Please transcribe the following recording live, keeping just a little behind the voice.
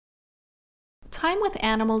Time with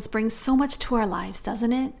animals brings so much to our lives,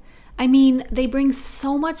 doesn't it? I mean, they bring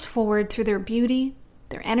so much forward through their beauty,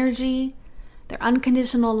 their energy, their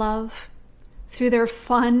unconditional love, through their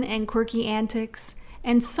fun and quirky antics,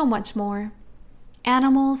 and so much more.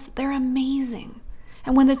 Animals, they're amazing.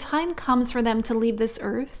 And when the time comes for them to leave this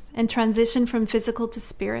earth and transition from physical to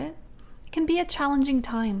spirit, it can be a challenging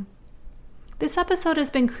time. This episode has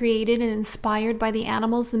been created and inspired by the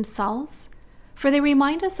animals themselves, for they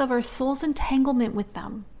remind us of our soul's entanglement with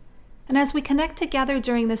them. And as we connect together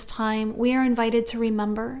during this time, we are invited to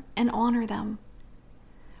remember and honor them.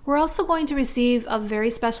 We're also going to receive a very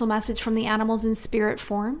special message from the animals in spirit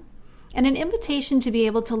form, and an invitation to be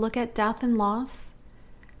able to look at death and loss,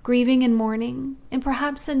 grieving and mourning, in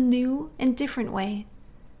perhaps a new and different way,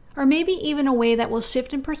 or maybe even a way that will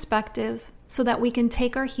shift in perspective so that we can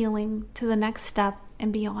take our healing to the next step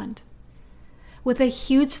and beyond. With a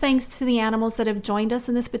huge thanks to the animals that have joined us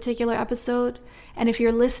in this particular episode, and if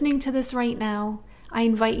you're listening to this right now, I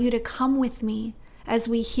invite you to come with me as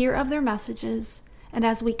we hear of their messages and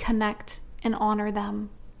as we connect and honor them.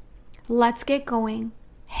 Let's get going,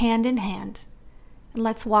 hand in hand, and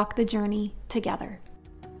let's walk the journey together.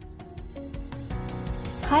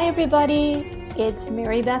 Hi everybody, it's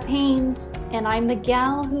Mary Beth Haynes, and I'm the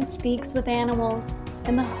gal who speaks with animals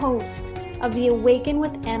and the host of the Awaken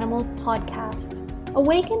with Animals podcast.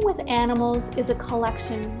 Awaken with Animals is a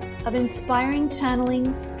collection of inspiring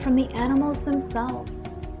channelings from the animals themselves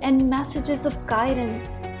and messages of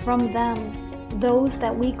guidance from them, those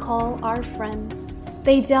that we call our friends.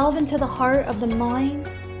 They delve into the heart of the mind,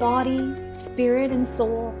 body, spirit, and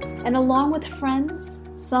soul, and along with friends,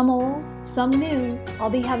 some old, some new, I'll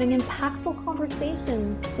be having impactful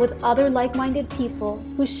conversations with other like-minded people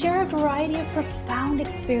who share a variety of profound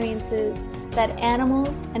experiences that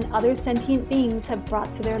animals and other sentient beings have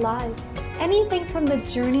brought to their lives. Anything from the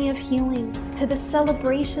journey of healing to the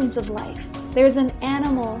celebrations of life. There's an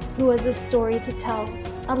animal who has a story to tell,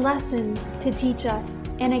 a lesson to teach us,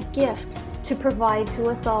 and a gift to provide to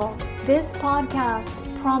us all. This podcast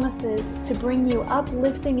promises to bring you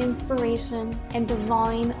uplifting inspiration and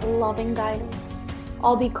divine loving guidance.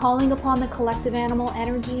 I'll be calling upon the collective animal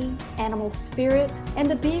energy, animal spirit, and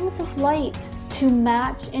the beings of light to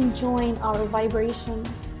match and join our vibration.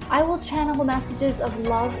 I will channel messages of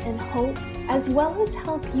love and hope, as well as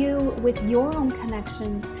help you with your own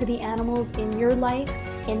connection to the animals in your life,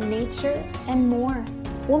 in nature, and more.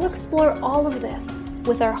 We'll explore all of this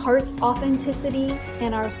with our heart's authenticity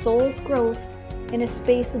and our soul's growth in a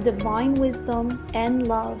space of divine wisdom and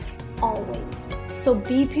love always. So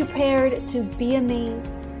be prepared to be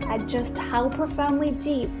amazed at just how profoundly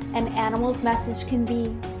deep an animal's message can be,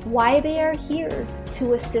 why they are here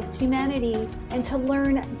to assist humanity, and to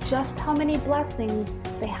learn just how many blessings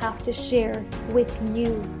they have to share with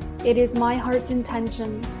you. It is my heart's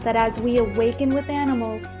intention that as we awaken with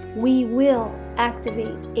animals, we will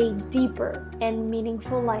activate a deeper and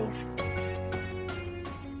meaningful life.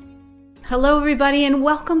 Hello everybody and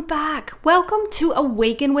welcome back. Welcome to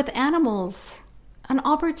Awaken with Animals, an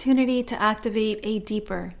opportunity to activate a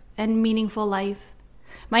deeper and meaningful life.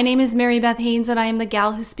 My name is Mary Beth Haynes and I am the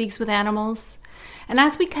gal who speaks with animals. And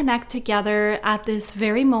as we connect together at this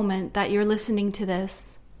very moment that you're listening to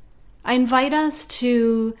this, I invite us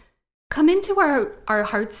to come into our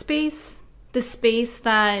heart space, the space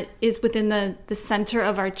that is within the center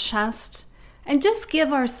of our chest, and just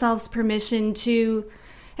give ourselves permission to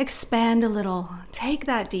expand a little. Take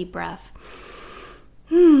that deep breath.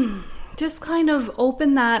 Just kind of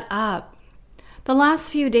open that up. The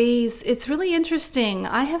last few days, it's really interesting.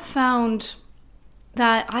 I have found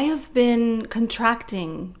that I have been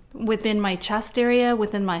contracting within my chest area,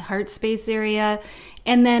 within my heart space area.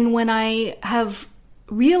 And then when I have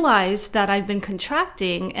realized that I've been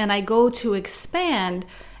contracting and I go to expand,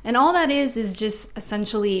 and all that is just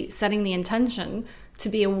essentially setting the intention to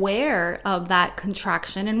be aware of that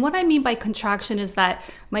contraction. And what I mean by contraction is that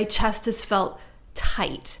my chest has felt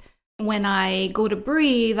tight. When I go to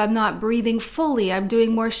breathe, I'm not breathing fully. I'm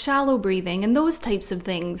doing more shallow breathing and those types of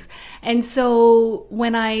things. And so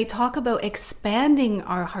when I talk about expanding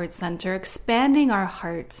our heart center, expanding our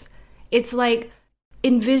hearts, it's like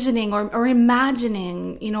envisioning or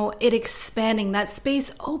imagining, it expanding, that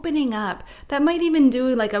space opening up. That might even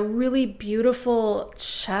do like a really beautiful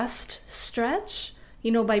chest stretch,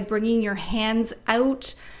 by bringing your hands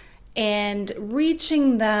out and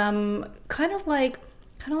reaching them kind of like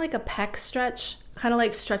a pec stretch, kind of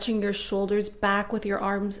like stretching your shoulders back with your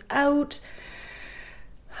arms out.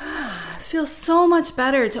 Feels so much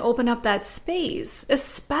better to open up that space,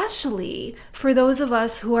 especially for those of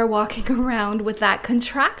us who are walking around with that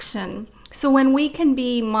contraction. So when we can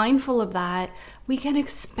be mindful of that, we can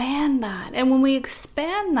expand that. And when we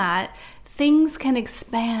expand that, things can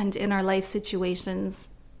expand in our life situations.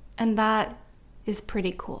 And that is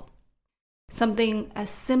pretty cool. Something as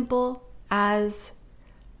simple as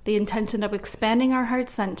the intention of expanding our heart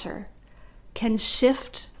center can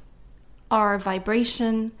shift our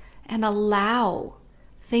vibration and allow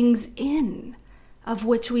things in of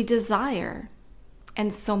which we desire,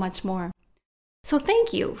 and so much more. So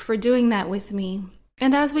thank you for doing that with me.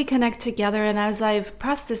 And as we connect together, and as I've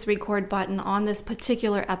pressed this record button on this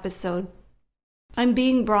particular episode, I'm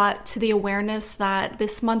being brought to the awareness that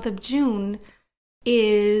this month of June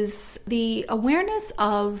is the awareness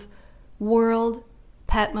of World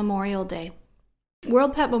Pet Memorial Day.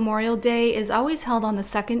 World Pet Memorial Day is always held on the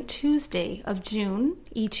second Tuesday of June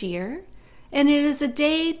each year, and it is a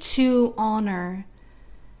day to honor,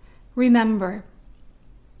 remember,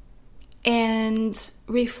 and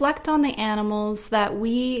reflect on the animals that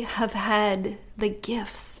we have had the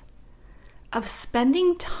gifts of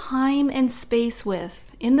spending time and space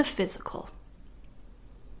with in the physical.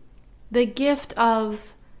 The gift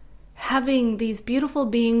of having these beautiful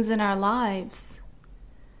beings in our lives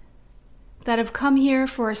that have come here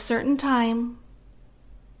for a certain time,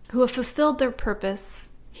 who have fulfilled their purpose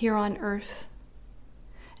here on earth,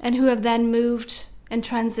 and who have then moved and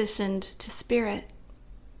transitioned to spirit.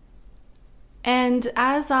 And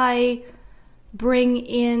as I bring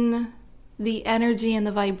in the energy and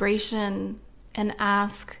the vibration and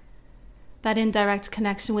ask that in direct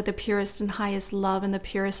connection with the purest and highest love and the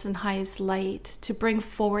purest and highest light to bring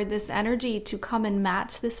forward this energy to come and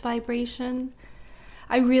match this vibration,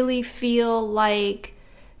 I really feel like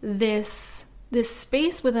this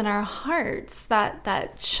space within our hearts,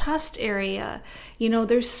 that chest area,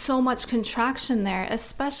 there's so much contraction there,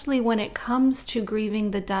 especially when it comes to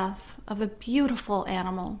grieving the death of a beautiful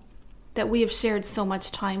animal that we have shared so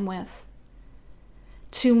much time with.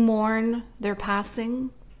 To mourn their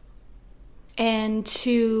passing, and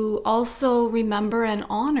to also remember and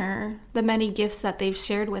honor the many gifts that they've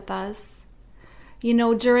shared with us.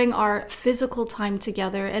 During our physical time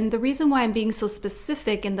together, and the reason why I'm being so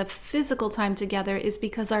specific in the physical time together is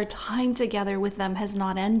because our time together with them has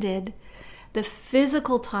not ended. The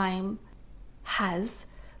physical time has,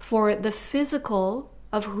 for the physical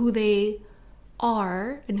of who they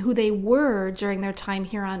are and who they were during their time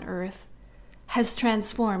here on earth, has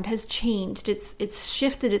transformed, has changed. It's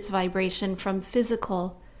shifted its vibration from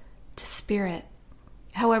physical to spirit.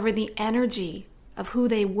 However, the energy of who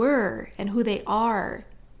they were and who they are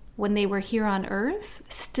when they were here on earth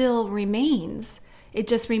still remains. It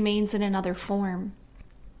just remains in another form.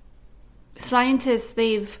 Scientists,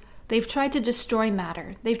 they've tried to destroy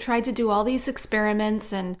matter. They've tried to do all these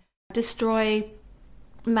experiments and destroy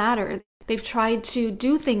matter. They've tried to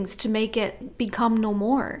do things to make it become no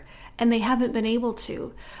more, and they haven't been able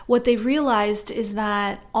to. What they've realized is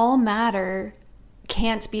that all matter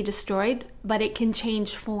can't be destroyed, but it can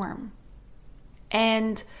change form.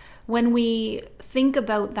 And when we think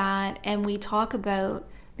about that and we talk about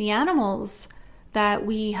the animals that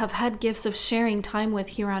we have had gifts of sharing time with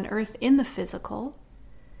here on earth in the physical,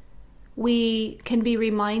 we can be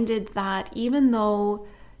reminded that even though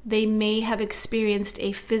they may have experienced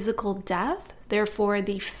a physical death, therefore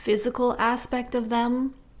the physical aspect of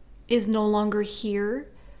them is no longer here,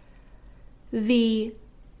 the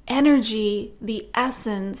energy, the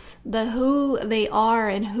essence, the who they are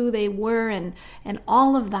and who they were and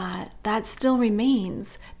all of that still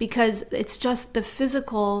remains, because it's just the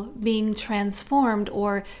physical being transformed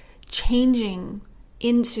or changing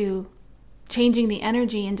the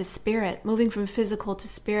energy into spirit, moving from physical to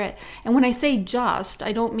spirit. And when I say just,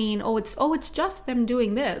 I don't mean, it's just them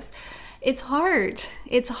doing this. It's hard.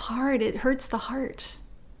 It's hard. It hurts the heart.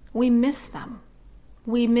 We miss them.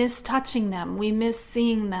 We miss touching them. We miss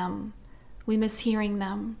seeing them. We miss hearing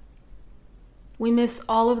them. We miss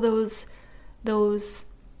all of those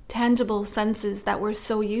tangible senses that we're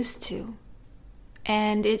so used to.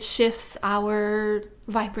 And it shifts our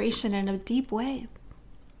vibration in a deep way.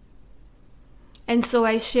 And so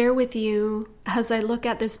I share with you, as I look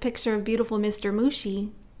at this picture of beautiful Mr. Mushi,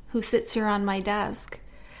 who sits here on my desk,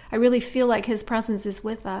 I really feel like his presence is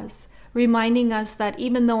with us, reminding us that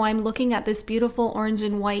even though I'm looking at this beautiful orange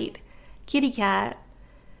and white kitty cat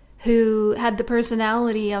who had the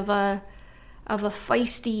personality of a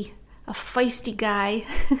feisty guy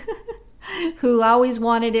who always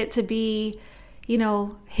wanted it to be,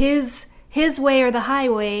 his way or the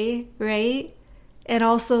highway, right? And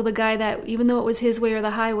also the guy that, even though it was his way or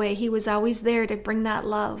the highway, he was always there to bring that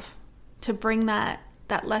love, to bring that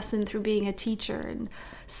lesson through being a teacher and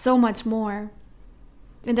so much more.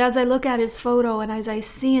 And as I look at his photo and as I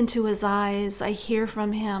see into his eyes, I hear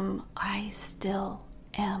from him, I still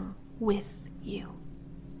am with you.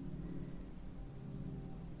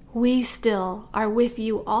 We still are with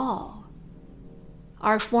you all.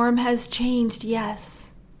 Our form has changed,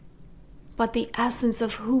 yes, but the essence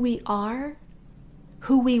of who we are,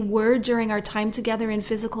 who we were during our time together in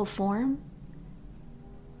physical form,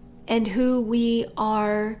 and who we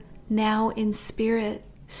are now in spirit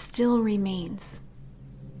still remains.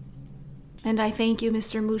 And I thank you,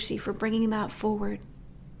 Mr. Mushi, for bringing that forward.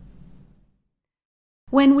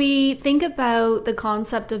 When we think about the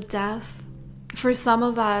concept of death, for some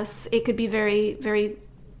of us, it could be very, very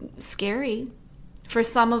scary. For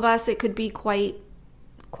some of us, it could be quite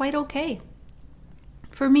okay.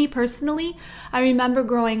 For me personally, I remember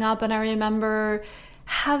growing up and I remember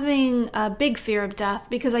having a big fear of death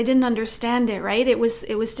because I didn't understand it, right? It was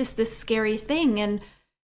just this scary thing. And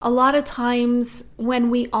a lot of times when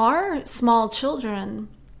we are small children,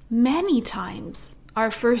 many times our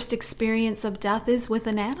first experience of death is with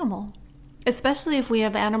an animal. Especially if we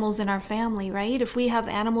have animals in our family, right? If we have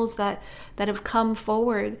animals that have come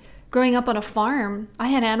forward. Growing up on a farm, I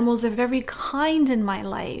had animals of every kind in my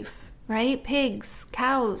life, right? Pigs,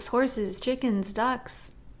 cows, horses, chickens,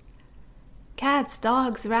 ducks, cats,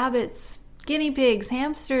 dogs, rabbits, guinea pigs,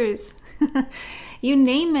 hamsters, you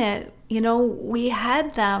name it. We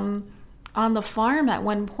had them on the farm at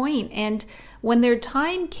one point. And when their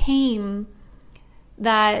time came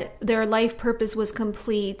that their life purpose was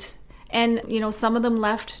complete, and, some of them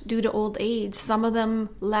left due to old age. Some of them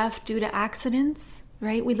left due to accidents,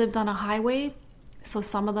 right? We lived on a highway. So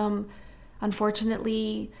some of them,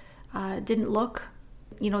 unfortunately, didn't look.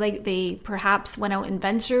 They perhaps went out and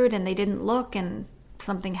ventured and they didn't look and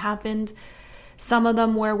something happened. Some of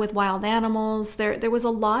them were with wild animals. There was a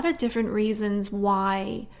lot of different reasons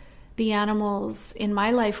why the animals in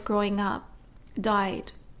my life growing up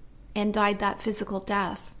died that physical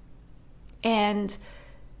death. And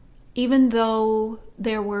even though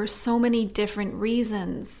there were so many different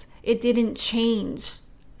reasons, it didn't change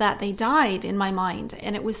that they died in my mind.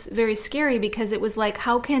 And it was very scary because it was like,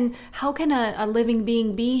 how can a living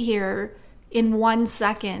being be here in 1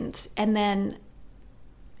 second and then,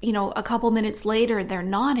 a couple minutes later, they're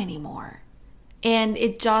not anymore. And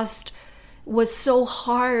it just was so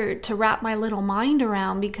hard to wrap my little mind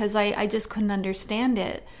around because I just couldn't understand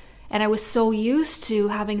it. And I was so used to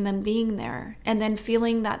having them being there and then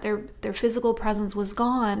feeling that their physical presence was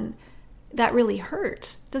gone. That really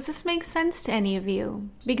hurt. Does this make sense to any of you?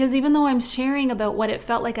 Because even though I'm sharing about what it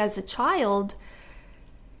felt like as a child,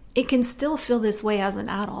 it can still feel this way as an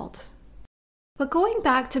adult. But going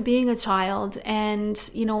back to being a child and,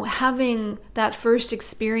 having that first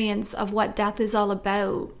experience of what death is all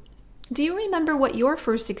about, do you remember what your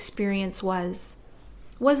first experience was?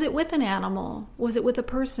 Was it with an animal? Was it with a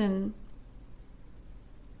person?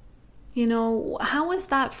 How was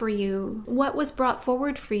that for you? What was brought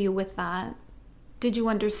forward for you with that? Did you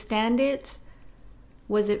understand it?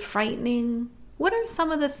 Was it frightening? What are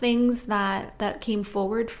some of the things that came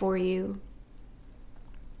forward for you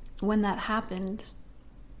when that happened?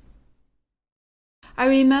 I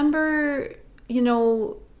remember,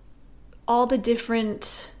 all the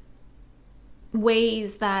different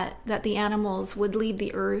ways that the animals would leave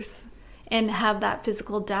the earth and have that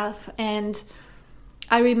physical death. And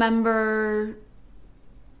I remember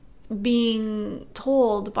being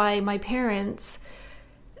told by my parents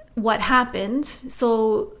what happened.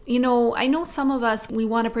 So, I know some of us, we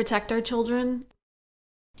want to protect our children.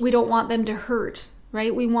 We don't want them to hurt,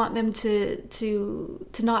 right? We want them to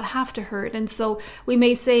not have to hurt. And so we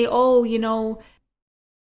may say,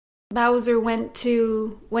 Bowser went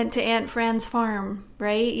to Aunt Fran's farm,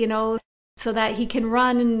 right? So that he can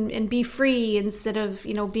run and be free instead of,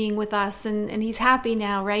 being with us. And he's happy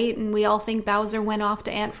now, right? And we all think Bowser went off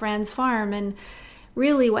to Aunt Fran's farm. And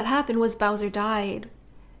really what happened was Bowser died.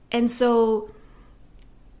 And so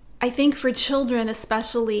I think for children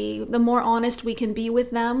especially, the more honest we can be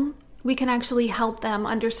with them, we can actually help them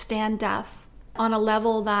understand death on a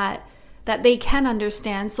level that they can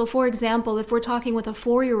understand. So for example, if we're talking with a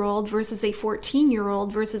 4-year-old versus a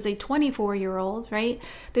 14-year-old versus a 24-year-old, right?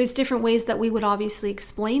 There's different ways that we would obviously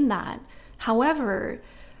explain that. However,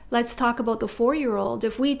 let's talk about the 4-year-old.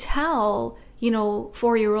 If we tell,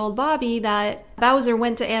 4-year-old Bobby that Bowser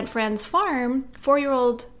went to Aunt Fran's farm,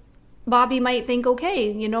 4-year-old Bobby might think,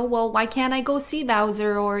 okay, well, why can't I go see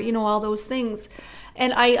Bowser or, all those things.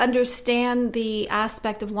 And I understand the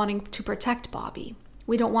aspect of wanting to protect Bobby.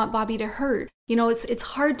 We don't want Bobby to hurt. It's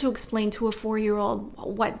hard to explain to a 4-year-old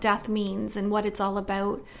what death means and what it's all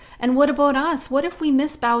about. And what about us? What if we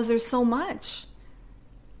miss Bowser so much?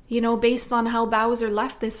 based on how Bowser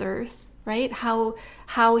left this earth, right?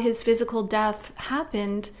 How his physical death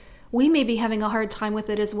happened, we may be having a hard time with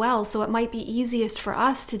it as well. So it might be easiest for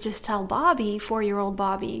us to just tell Bobby, 4-year-old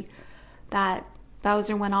Bobby, that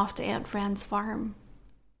Bowser went off to Aunt Fran's farm.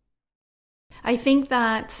 I think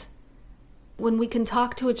that when we can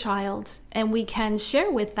talk to a child and we can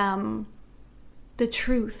share with them the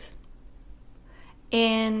truth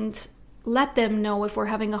and let them know if we're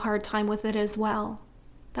having a hard time with it as well,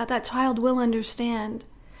 that child will understand,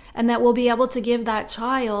 and that we'll be able to give that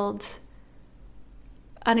child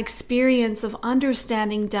an experience of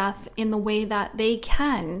understanding death in the way that they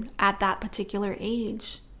can at that particular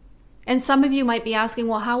age. And some of you might be asking,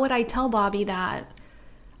 well, how would I tell Bobby that?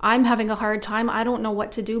 I'm having a hard time. I don't know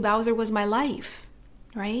what to do. Bowser was my life,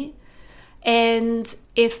 right? And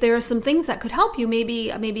if there are some things that could help you,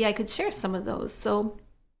 maybe I could share some of those. So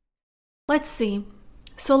let's see.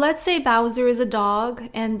 So let's say Bowser is a dog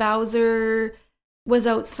and Bowser was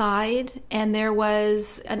outside and there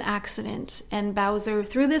was an accident. And Bowser,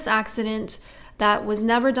 through this accident that was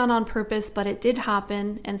never done on purpose, but it did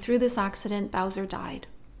happen. And through this accident, Bowser died.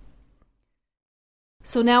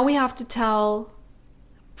 So now we have to tell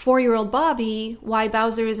 4-year-old Bobby why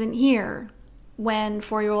Bowser isn't here when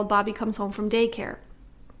 4-year-old Bobby comes home from daycare.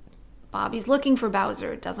 Bobby's looking for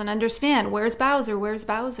Bowser, doesn't understand. Where's Bowser? Where's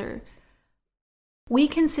Bowser? We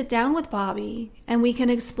can sit down with Bobby and we can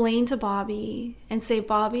explain to Bobby and say,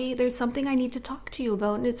 Bobby, there's something I need to talk to you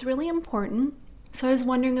about and it's really important. So I was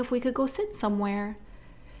wondering if we could go sit somewhere.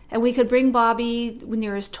 And we could bring Bobby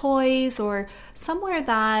near his toys or somewhere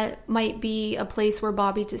that might be a place for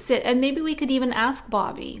Bobby to sit. And maybe we could even ask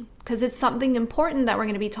Bobby, because it's something important that we're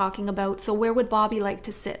going to be talking about. So where would Bobby like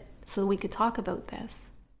to sit so we could talk about this?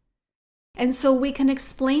 And so we can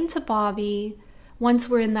explain to Bobby, once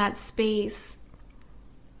we're in that space,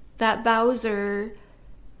 that Bowser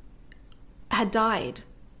had died.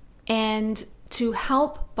 And to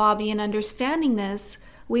help Bobby in understanding this,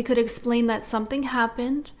 we could explain that something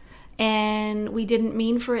happened and we didn't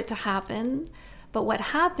mean for it to happen. But what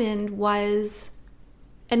happened was,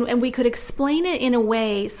 and we could explain it in a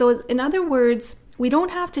way. So in other words, we don't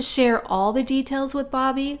have to share all the details with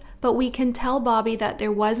Bobby, but we can tell Bobby that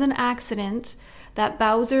there was an accident, that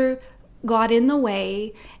Bowser got in the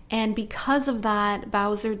way, and because of that,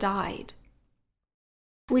 Bowser died.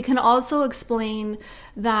 We can also explain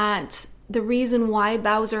that the reason why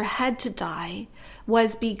Bowser had to die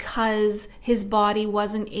was because his body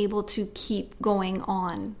wasn't able to keep going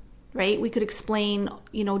on, right? We could explain,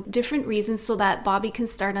 different reasons so that Bobby can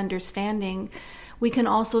start understanding. We can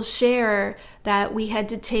also share that we had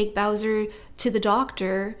to take Bowser to the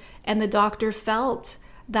doctor, and the doctor felt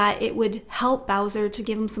that it would help Bowser to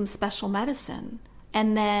give him some special medicine.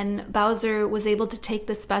 And then Bowser was able to take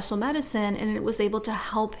the special medicine and it was able to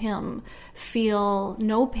help him feel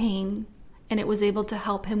no pain, and it was able to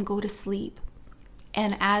help him go to sleep.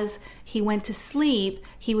 And as he went to sleep,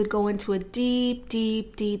 he would go into a deep,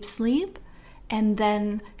 deep, deep sleep. And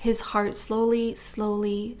then his heart slowly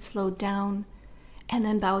slowed down. And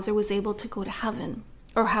then Bowser was able to go to heaven,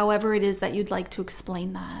 or however it is that you'd like to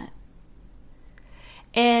explain that.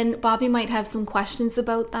 And Bobby might have some questions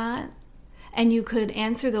about that, and you could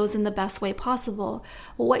answer those in the best way possible.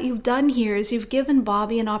 Well, what you've done here is you've given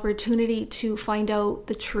Bobby an opportunity to find out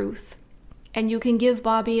the truth. And you can give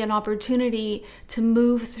Bobby an opportunity to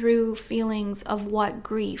move through feelings of what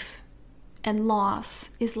grief and loss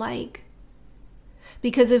is like.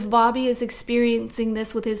 Because if Bobby is experiencing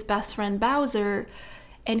this with his best friend Bowser,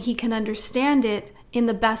 and he can understand it in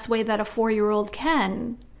the best way that a 4-year-old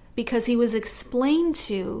can, because he was explained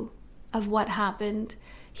to of what happened,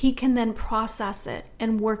 he can then process it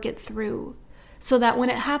and work it through. So that when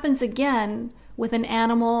it happens again with an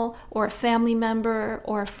animal or a family member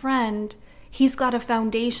or a friend, he's got a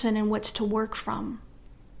foundation in which to work from.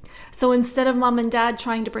 So instead of mom and dad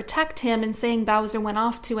trying to protect him and saying Bowser went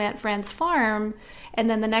off to Aunt Fran's farm, and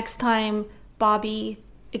then the next time Bobby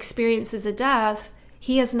experiences a death,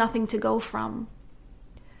 he has nothing to go from.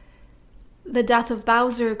 The death of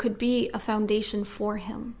Bowser could be a foundation for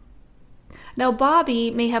him. Now,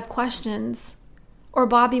 Bobby may have questions, or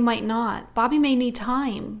Bobby might not. Bobby may need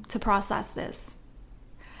time to process this.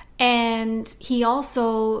 And he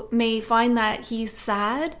also may find that he's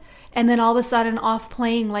sad and then all of a sudden off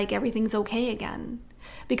playing like everything's okay again.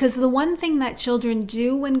 Because the one thing that children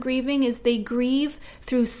do when grieving is they grieve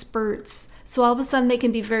through spurts. So all of a sudden they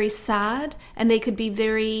can be very sad and they could be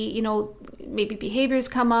very, maybe behaviors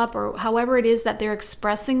come up or however it is that they're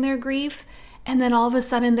expressing their grief. And then all of a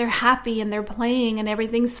sudden they're happy and they're playing and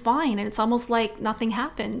everything's fine. And it's almost like nothing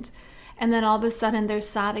happened. and then all of a sudden they're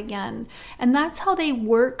sad again. And that's how they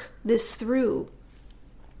work this through.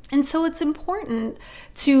 And so it's important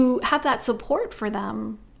to have that support for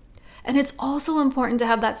them. And it's also important to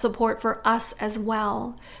have that support for us as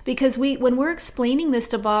well. Because when we're explaining this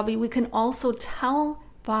to Bobby, we can also tell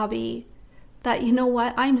Bobby that, you know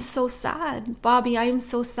what, I'm so sad. Bobby, I am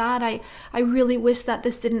so sad. I really wish that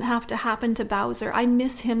this didn't have to happen to Bowser. I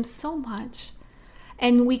miss him so much.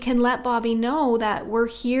 And we can let Bobby know that we're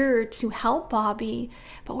here to help Bobby,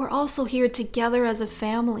 but we're also here together as a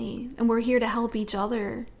family, and we're here to help each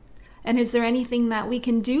other. And is there anything that we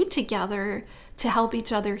can do together to help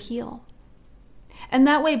each other heal? And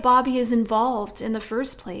that way Bobby is involved in the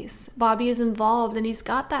first place. Bobby is involved, and he's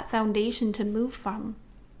got that foundation to move from.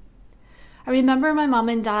 I remember my mom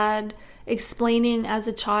and dad explaining as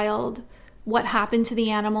a child what happened to the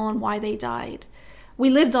animal and why they died. We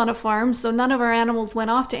lived on a farm, so none of our animals went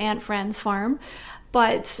off to Aunt Fran's farm,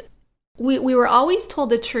 but we were always told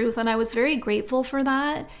the truth, and I was very grateful for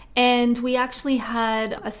that. And we actually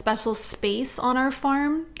had a special space on our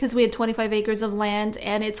farm because we had 25 acres of land,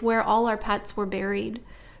 and it's where all our pets were buried.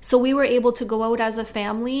 So we were able to go out as a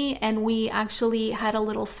family, and we actually had a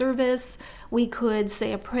little service. We could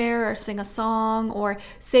say a prayer or sing a song or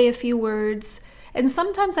say a few words. And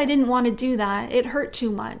sometimes I didn't want to do that. It hurt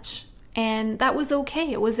too much. And that was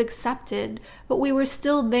okay. It was accepted. But we were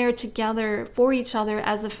still there together for each other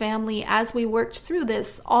as a family as we worked through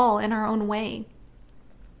this all in our own way.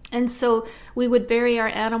 And so we would bury our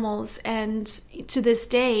animals. And to this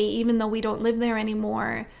day, even though we don't live there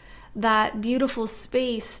anymore, that beautiful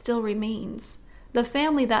space still remains. The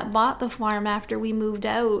family that bought the farm after we moved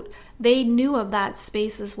out, they knew of that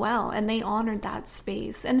space as well, and they honored that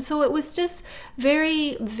space. And so it was just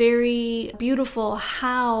very, very beautiful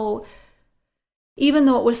how, even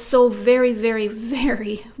though it was so very, very,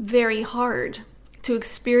 very, very hard to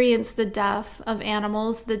experience the death of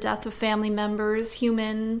animals, the death of family members,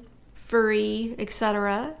 human, furry,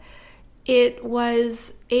 etc., it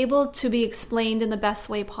was able to be explained in the best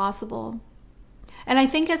way possible. And I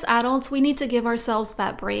think as adults, we need to give ourselves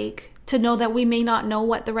that break to know that we may not know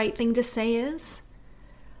what the right thing to say is.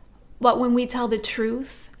 But when we tell the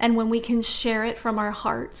truth and when we can share it from our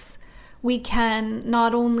hearts, we can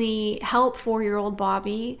not only help 4-year-old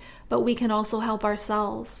Bobby, but we can also help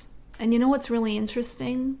ourselves. And you know what's really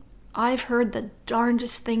interesting? I've heard the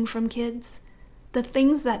darndest thing from kids. The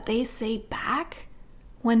things that they say back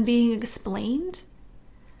when being explained.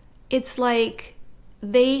 It's like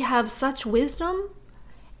they have such wisdom,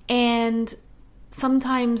 and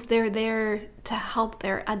sometimes they're there to help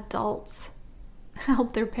their adults,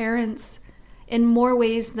 help their parents in more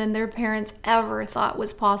ways than their parents ever thought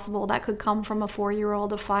was possible. That could come from a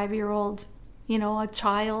 4-year-old, a 5-year-old, a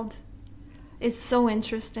child. It's so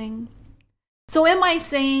interesting. So am I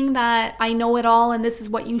saying that I know it all and this is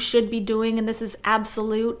what you should be doing and this is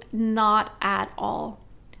absolute? Not at all.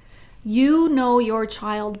 You know your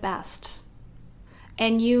child best,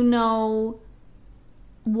 and you know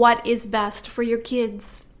what is best for your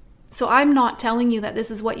kids. So I'm not telling you that this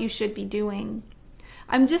is what you should be doing.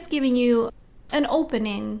 I'm just giving you an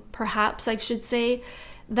opening, perhaps I should say,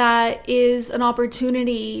 that is an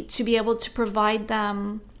opportunity to be able to provide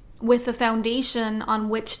them with a foundation on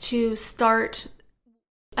which to start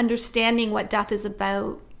understanding what death is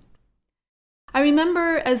about. I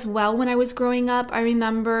remember as well when I was growing up, I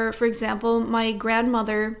remember, for example, my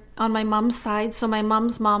grandmother on my mom's side, so my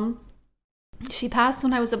mom's mom, she passed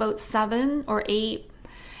when I was about 7 or 8.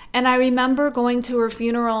 And I remember going to her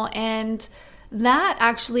funeral, and that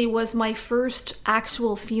actually was my first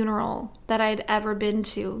actual funeral that I'd ever been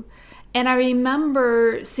to. And I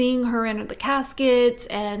remember seeing her in the casket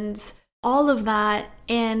and all of that.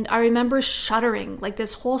 And I remember shuddering, like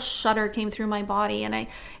this whole shudder came through my body. And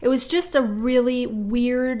it was just a really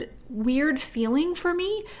weird feeling for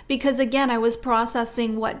me, because again, I was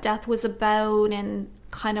processing what death was about and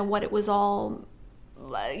kind of what it was all,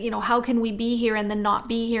 how can we be here and then not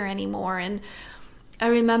be here anymore? And I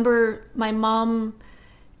remember my mom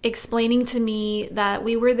explaining to me that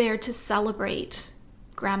we were there to celebrate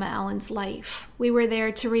Grandma Ellen's life. We were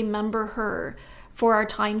there to remember her for our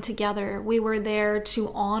time together. We were there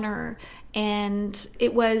to honor. And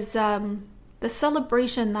it was the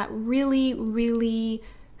celebration that really, really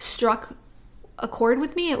struck a chord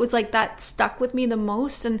with me. It was like that stuck with me the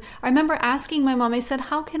most. And I remember asking my mom, I said,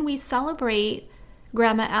 how can we celebrate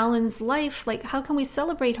Grandma Allen's life? Like, how can we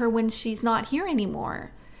celebrate her when she's not here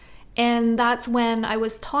anymore? And that's when I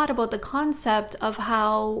was taught about the concept of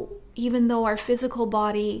how even though our physical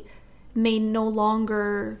body may no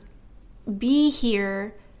longer be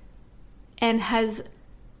here and has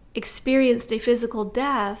experienced a physical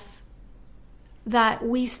death, that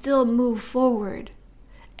we still move forward.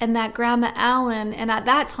 And that Grandma Allen, and at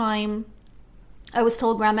that time, I was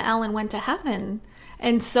told Grandma Allen went to heaven.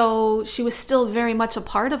 And so she was still very much a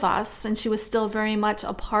part of us, and she was still very much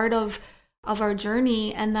a part of our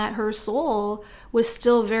journey, and that her soul was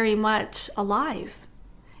still very much alive.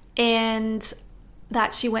 And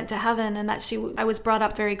that she went to heaven, and that I was brought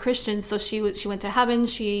up very Christian, so she went to heaven,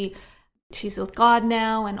 she's with God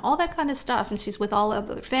now, and all that kind of stuff, and she's with all of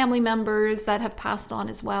the family members that have passed on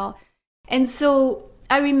as well. And so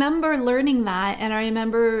I remember learning that, and I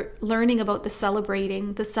remember learning about the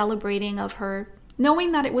celebrating of her,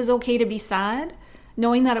 knowing that it was okay to be sad,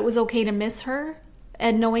 knowing that it was okay to miss her,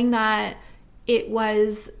 and knowing that it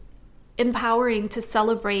was empowering to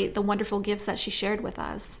celebrate the wonderful gifts that she shared with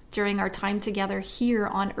us during our time together here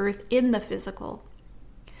on earth in the physical.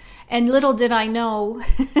 And little did I know,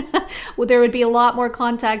 well, there would be a lot more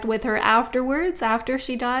contact with her afterwards, after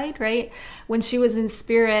she died, right? When she was in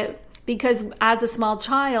spirit. Because as a small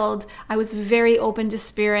child, I was very open to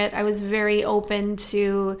spirit. I was very open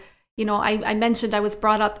to, I mentioned I was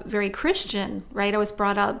brought up very Christian, right? I was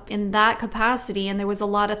brought up in that capacity. And there was a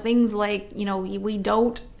lot of things like, we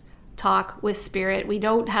don't talk with spirit. We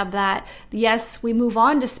don't have that. Yes, we move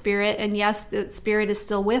on to spirit. And yes, the spirit is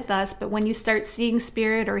still with us. But when you start seeing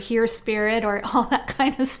spirit or hear spirit or all that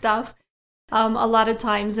kind of stuff, a lot of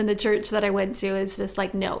times in the church that I went to, it's just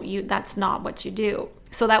like, no, that's not what you do.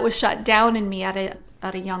 So that was shut down in me at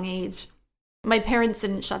a young age. My parents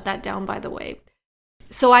didn't shut that down, by the way.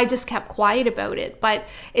 So I just kept quiet about it. But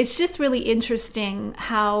it's just really interesting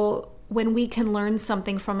how when we can learn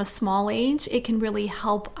something from a small age, it can really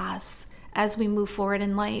help us as we move forward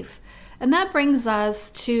in life. And that brings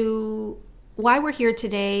us to why we're here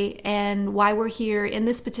today and why we're here in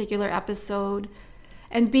this particular episode.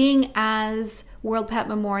 And being as World Pet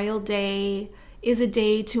Memorial Day is a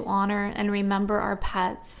day to honor and remember our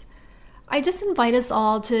pets, I just invite us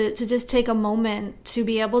all to just take a moment to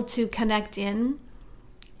be able to connect in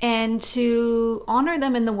and to honor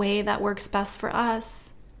them in the way that works best for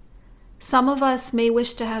us. Some of us may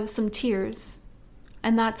wish to have some tears,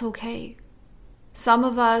 and that's okay. Some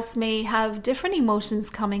of us may have different emotions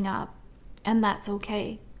coming up, and that's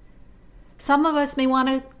okay. Some of us may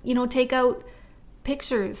want to, take out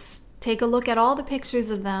pictures, take a look at all the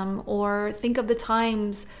pictures of them, or think of the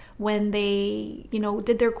times when they,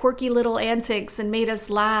 did their quirky little antics and made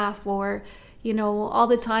us laugh, or, all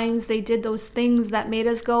the times they did those things that made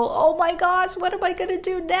us go, oh my gosh, what am I going to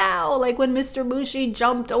do now? Like when Mr. Mushi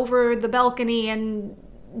jumped over the balcony and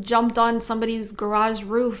jumped on somebody's garage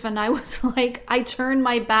roof, and I was like, I turned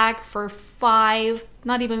my back for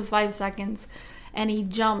not even 5 seconds, and he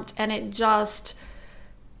jumped, and it just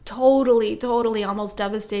totally almost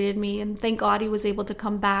devastated me. And thank God he was able to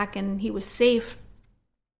come back and he was safe.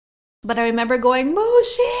 But I remember going,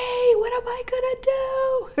 Mushi, what am I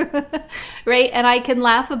gonna do? Right? And I can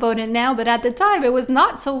laugh about it now, but at the time it was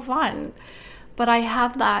not so fun. But I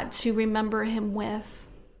have that to remember him with.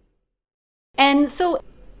 And so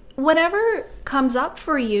whatever comes up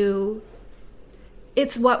for you,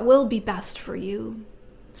 it's what will be best for you.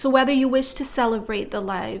 So whether you wish to celebrate the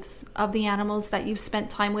lives of the animals that you've spent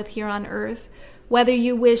time with here on earth, whether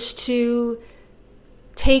you wish to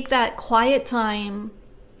take that quiet time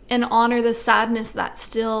and honor the sadness that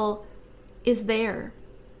still is there,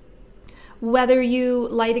 whether you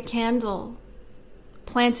light a candle,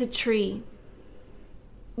 plant a tree,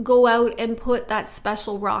 go out and put that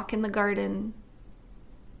special rock in the garden,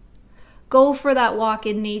 go for that walk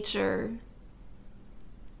in nature,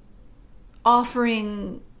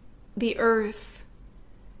 offering the earth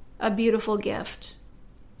a beautiful gift,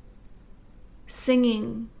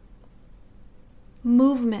 singing,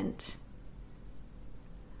 movement,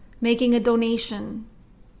 making a donation.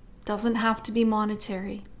 Doesn't have to be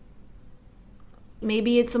monetary.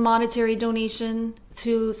 Maybe it's a monetary donation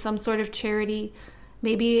to some sort of charity.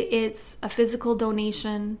 Maybe it's a physical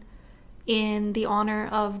donation in the honor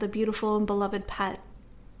of the beautiful and beloved pet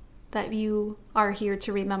that you are here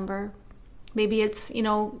to remember. Maybe it's,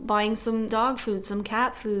 buying some dog food, some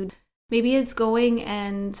cat food. Maybe it's going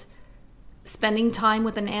and spending time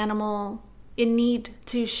with an animal in need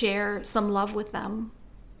to share some love with them.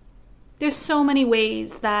 There's so many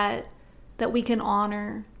ways that we can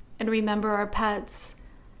honor and remember our pets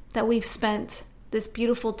that we've spent this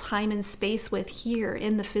beautiful time and space with here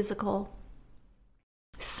in the physical.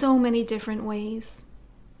 So many different ways.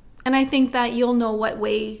 And I think that you'll know what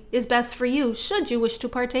way is best for you, should you wish to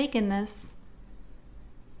partake in this.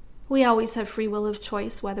 We always have free will of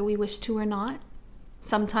choice, whether we wish to or not.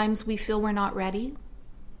 Sometimes we feel we're not ready,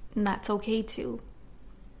 and that's okay too.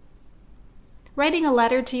 Writing a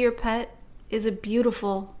letter to your pet is a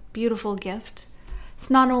beautiful, beautiful gift. It's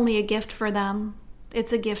not only a gift for them,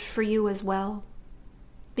 it's a gift for you as well,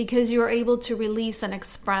 because you're able to release and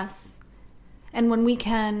express. And when we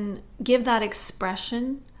can give that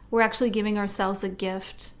expression, we're actually giving ourselves a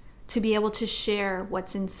gift to be able to share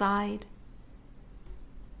what's inside.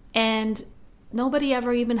 And nobody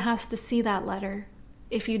ever even has to see that letter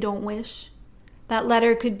if you don't wish. That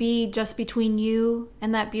letter could be just between you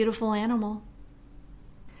and that beautiful animal.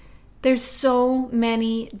 There's so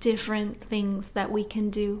many different things that we can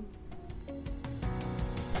do.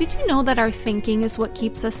 Did you know that our thinking is what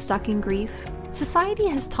keeps us stuck in grief? Society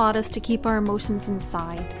has taught us to keep our emotions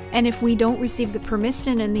inside. And if we don't receive the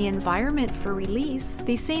permission and the environment for release,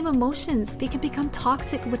 these same emotions, they can become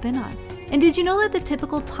toxic within us. And did you know that the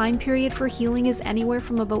typical time period for healing is anywhere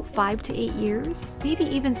from about 5 to 8 years? Maybe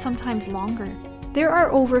even sometimes longer. There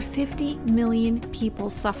are over 50 million people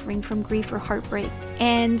suffering from grief or heartbreak.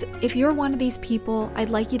 And if you're one of these people, I'd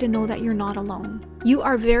like you to know that you're not alone. You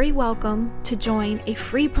are very welcome to join a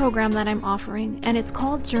free program that I'm offering, and it's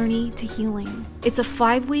called Journey to Healing. It's a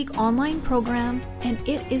 5-week online program, and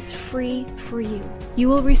it is free for you. You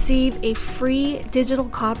will receive a free digital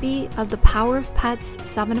copy of the Power of Pets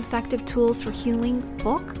 7 Effective Tools for Healing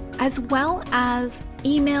book, as well as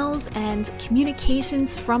emails and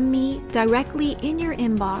communications from me directly in your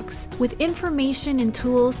inbox with information and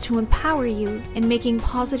tools to empower you in making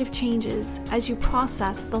positive changes as you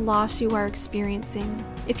process the loss you are experiencing.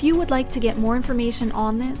 If you would like to get more information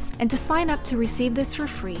on this and to sign up to receive this for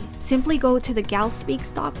free, simply go to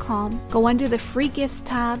thegalspeaks.com, go under the free gifts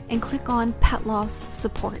tab, and click on Pet Loss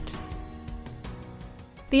Support.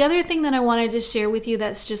 The other thing that I wanted to share with you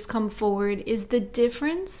that's just come forward is the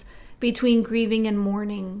difference between grieving and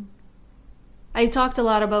mourning. I talked a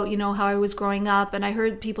lot about, how I was growing up, and I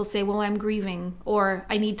heard people say, well, I'm grieving, or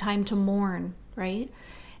I need time to mourn, right?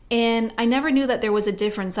 And I never knew that there was a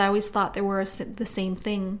difference. I always thought they were the same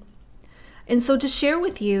thing. And so to share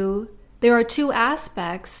with you, there are 2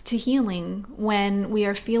 aspects to healing when we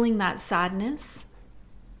are feeling that sadness,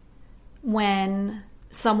 when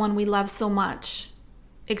someone we love so much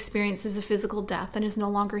experiences a physical death and is no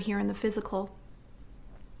longer here in the physical.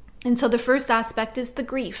 And so the first aspect is the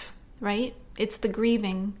grief, right? It's the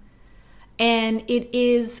grieving. And it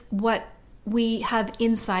is what we have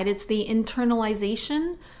inside. It's the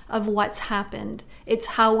internalization of what's happened. It's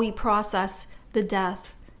how we process the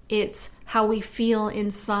death. It's how we feel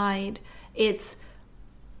inside. It's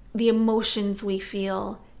the emotions we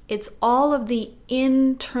feel. It's all of the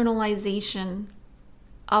internalization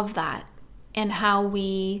of that and how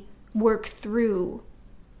we work through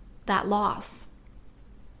that loss.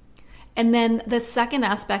 And then the second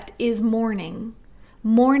aspect is mourning.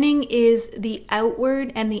 Mourning is the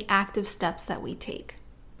outward and the active steps that we take.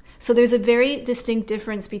 So there's a very distinct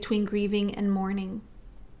difference between grieving and mourning.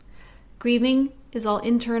 Grieving is all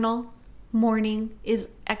internal. Mourning is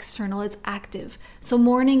external. It's active. So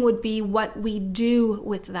mourning would be what we do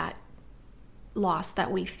with that loss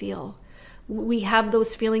that we feel. We have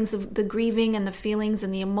those feelings of the grieving and the feelings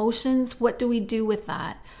and the emotions. What do we do with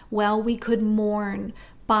that? Well, we could mourn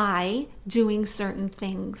by doing certain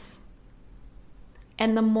things.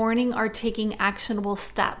 And the mourning are taking actionable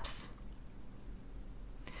steps.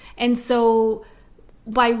 And so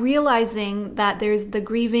by realizing that there's the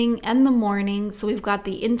grieving and the mourning, so we've got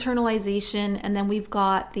the internalization and then we've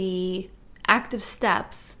got the active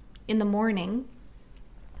steps in the mourning,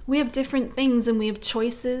 we have different things and we have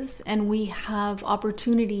choices and we have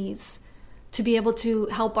opportunities to be able to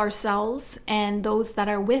help ourselves and those that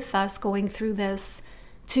are with us going through this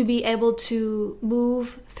to be able to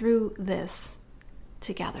move through this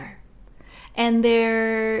together. And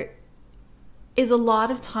there is a lot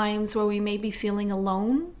of times where we may be feeling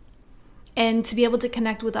alone, and to be able to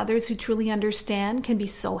connect with others who truly understand can be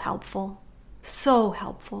so helpful. So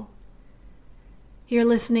helpful. You're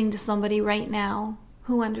listening to somebody right now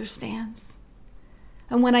who understands.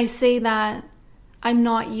 And when I say that, I'm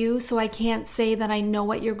not you, so I can't say that I know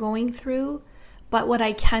what you're going through. But what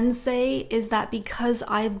I can say is that because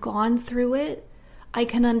I've gone through it, I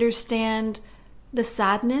can understand the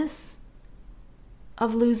sadness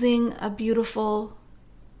of losing a beautiful,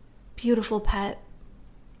 beautiful pet.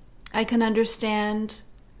 I can understand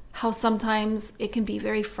how sometimes it can be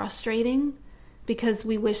very frustrating because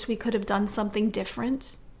we wish we could have done something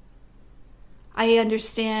different. I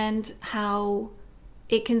understand how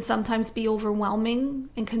it can sometimes be overwhelming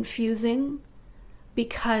and confusing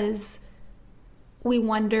because we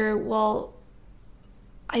wonder, well,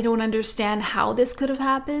 I don't understand how this could have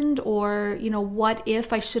happened, or, what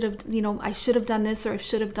if I should have done this or I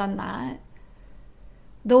should have done that.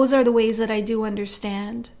 Those are the ways that I do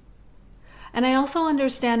understand. And I also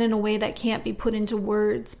understand in a way that can't be put into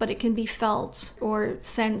words, but it can be felt or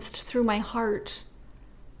sensed through my heart.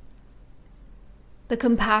 The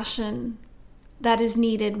compassion that is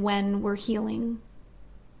needed when we're healing.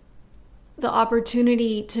 The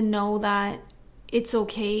opportunity to know that it's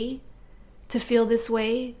okay to feel this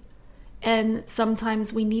way, and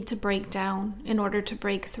sometimes we need to break down in order to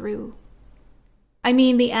break through. I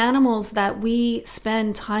mean, the animals that we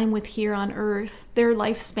spend time with here on Earth, their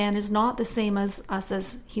lifespan is not the same as us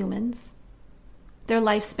as humans. Their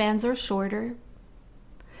lifespans are shorter.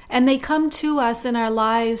 And they come to us in our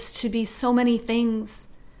lives to be so many things.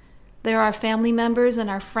 They're our family members and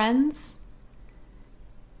our friends.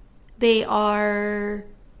 They are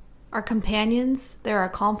our companions. They're our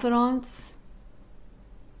confidants.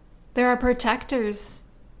 They're our protectors.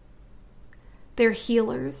 They're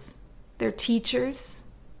healers. They're teachers.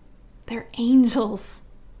 They're angels.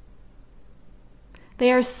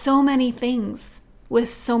 They are so many things with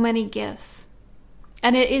so many gifts.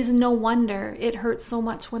 And it is no wonder it hurts so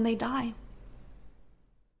much when they die.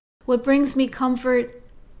 What brings me comfort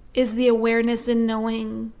is the awareness in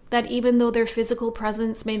knowing that even though their physical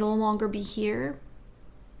presence may no longer be here,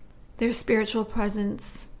 their spiritual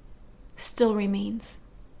presence still remains.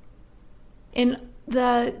 In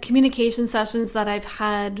the communication sessions that I've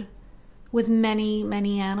had with many,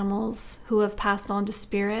 many animals who have passed on to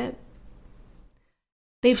spirit,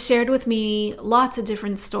 they've shared with me lots of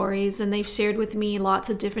different stories, and they've shared with me lots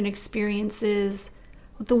of different experiences.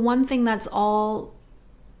 The one thing that's all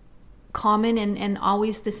common and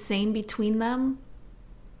always the same between them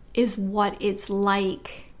is what it's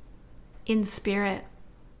like in spirit.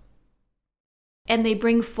 And they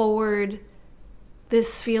bring forward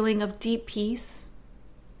this feeling of deep peace.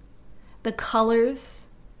 The colors,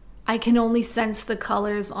 I can only sense the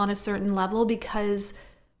colors on a certain level because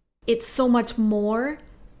it's so much more,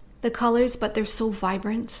 the colors, but they're so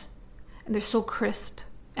vibrant and they're so crisp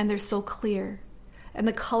and they're so clear. And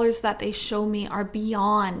the colors that they show me are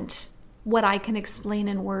beyond what I can explain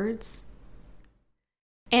in words.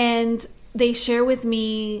 And they share with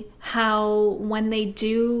me how when they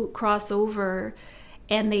do cross over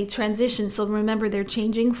and they transition, so remember they're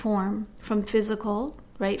changing form from physical,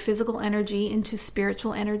 right, physical energy into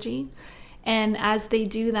spiritual energy. And as they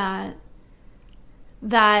do that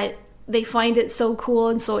they find it so cool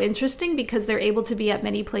and so interesting because they're able to be at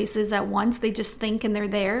many places at once. They just think and they're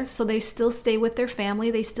there. So they still stay with their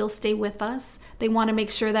family. They still stay with us. They want to make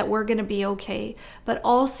sure that we're going to be okay. But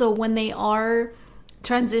also when they are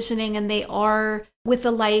transitioning and they are with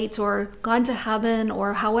the light or gone to heaven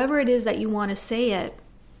or however it is that you want to say it,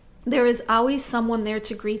 there is always someone there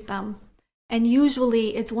to greet them. And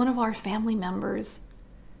usually it's one of our family members.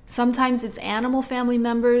 Sometimes it's animal family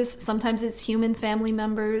members. Sometimes it's human family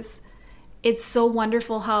members. It's so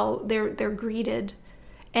wonderful how they're greeted.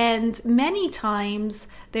 And many times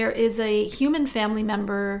there is a human family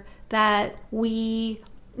member that we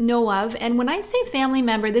know of. And when I say family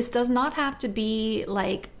member, this does not have to be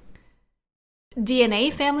like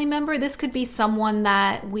DNA family member. This could be someone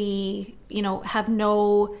that we, have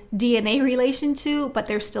no DNA relation to, but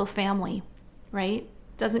they're still family, right?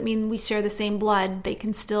 Doesn't mean we share the same blood. They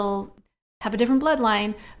can still have a different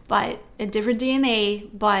bloodline, but a different DNA,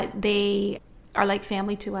 but they are like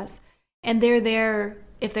family to us. And they're there,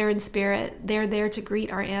 if they're in spirit, they're there to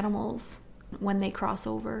greet our animals when they cross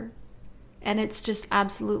over. And it's just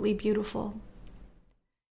absolutely beautiful.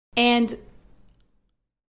 And,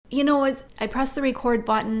 I pressed the record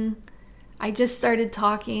button. I just started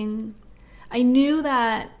talking. I knew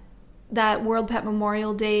that World Pet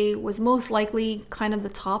Memorial Day was most likely kind of the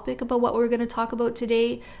topic about what we're going to talk about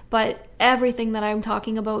today, but everything that I'm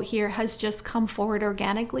talking about here has just come forward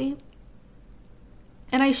organically.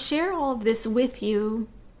 And I share all of this with you.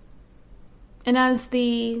 And as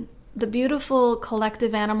the beautiful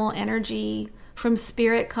collective animal energy from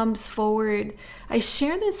spirit comes forward, I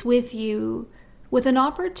share this with you with an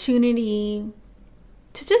opportunity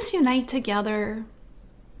to just unite together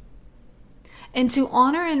and to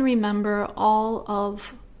honor and remember all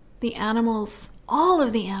of the animals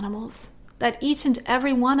that each and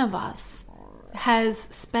every one of us has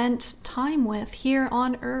spent time with here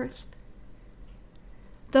on Earth.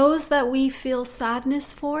 Those that we feel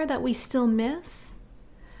sadness for, that we still miss.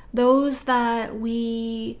 Those that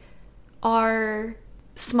we are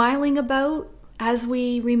smiling about as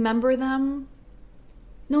we remember them.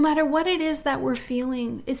 No matter what it is that we're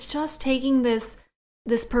feeling, it's just taking this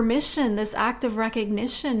permission, this act of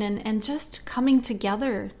recognition, and just coming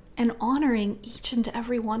together and honoring each and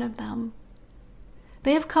every one of them.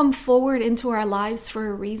 They have come forward into our lives for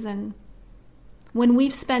a reason. When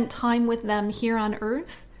we've spent time with them here on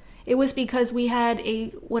Earth, It was because we had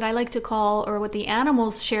what I like to call, or what the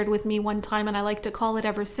animals shared with me one time, and I like to call it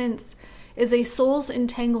ever since, is a soul's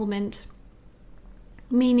entanglement.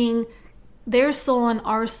 Meaning their soul and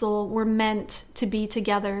our soul were meant to be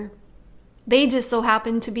together. They just so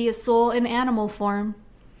happened to be a soul in animal form.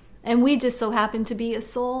 And we just so happen to be a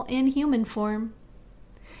soul in human form.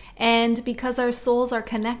 And because our souls are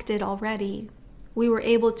connected already, we were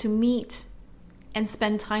able to meet and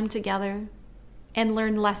spend time together and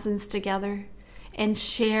learn lessons together and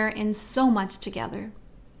share in so much together.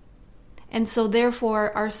 And so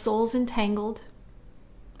therefore our souls entangled,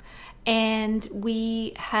 and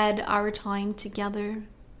we had our time together,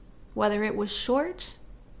 whether it was short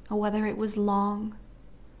or whether it was long,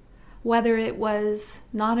 whether it was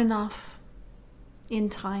not enough in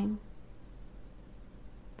time.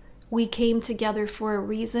 We came together for a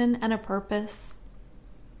reason and a purpose.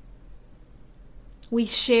 We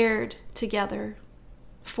shared together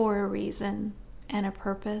for a reason and a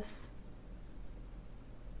purpose.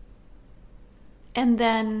 And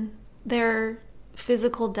then their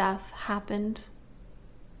physical death happened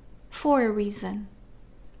for a reason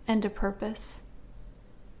and a purpose.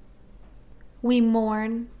 We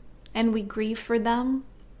mourn and we grieve for them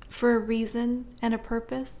for a reason and a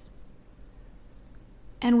purpose.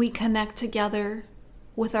 And we connect together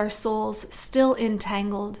with our souls still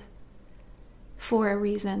entangled for a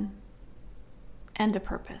reason and a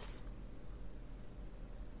purpose.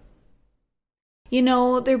 You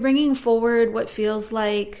know, they're bringing forward what feels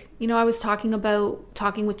like, I was talking about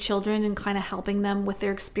talking with children and kind of helping them with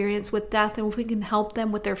their experience with death. And if we can help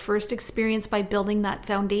them with their first experience by building that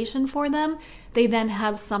foundation for them, they then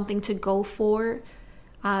have something to go for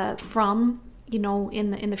from,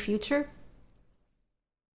 in the future.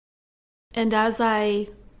 And as I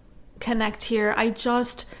connect here, I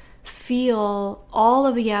just feel all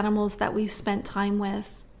of the animals that we've spent time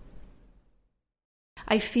with.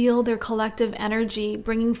 I feel their collective energy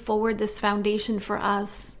bringing forward this foundation for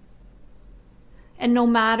us. And no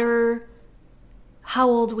matter how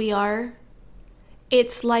old we are,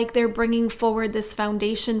 it's like they're bringing forward this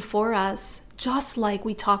foundation for us, just like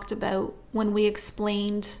we talked about when we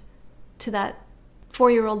explained to that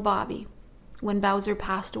 4-year-old Bobby when Bowser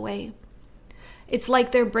passed away. It's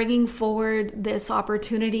like they're bringing forward this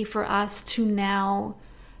opportunity for us to now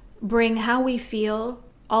bring how we feel,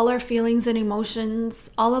 all our feelings and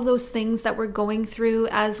emotions, all of those things that we're going through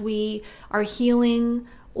as we are healing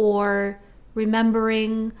or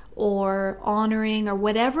remembering or honoring or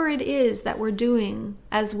whatever it is that we're doing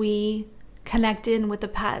as we connect in with the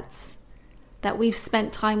pets that we've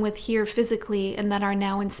spent time with here physically and that are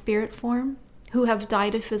now in spirit form, who have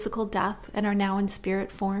died a physical death and are now in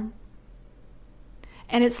spirit form.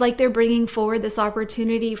 And it's like they're bringing forward this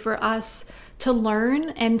opportunity for us to learn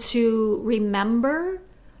and to remember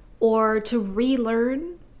or to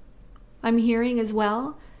relearn, I'm hearing as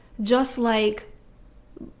well, just like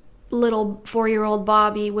little 4-year-old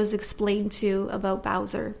Bobby was explained to about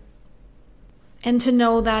Bowser. And to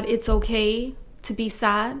know that it's okay to be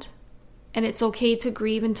sad, and it's okay to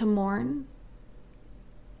grieve and to mourn,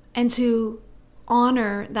 and to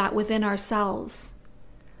honor that within ourselves.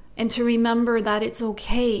 And to remember that it's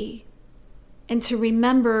okay, and to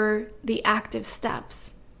remember the active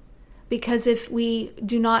steps. Because if we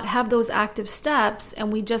do not have those active steps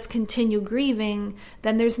and we just continue grieving,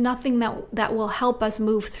 then there's nothing that will help us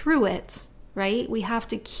move through it, right? We have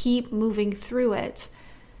to keep moving through it.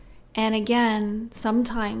 And again,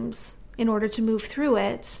 sometimes in order to move through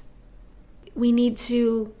it, we need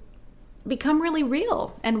to become really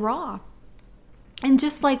real and raw. And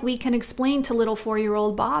just like we can explain to little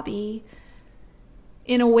 4-year-old Bobby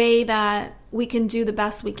in a way that we can do the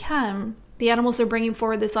best we can, the animals are bringing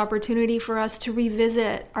forward this opportunity for us to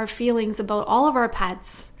revisit our feelings about all of our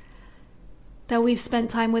pets that we've spent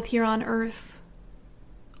time with here on Earth.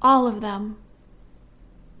 All of them.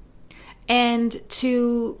 And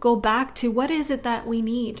to go back to what is it that we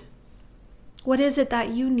need? What is it that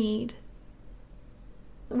you need?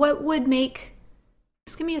 What would make...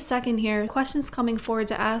 Just give me a second here. Questions coming forward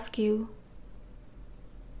to ask you.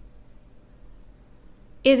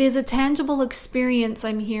 It is a tangible experience,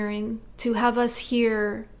 I'm hearing, to have us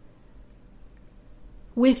here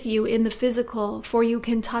with you in the physical, for you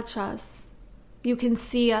can touch us. You can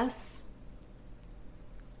see us.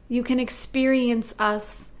 You can experience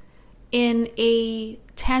us in a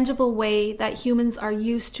tangible way that humans are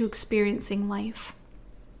used to experiencing life.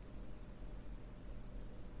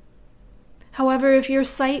 However, if your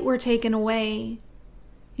sight were taken away,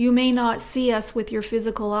 you may not see us with your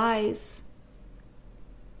physical eyes,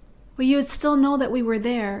 but you would still know that we were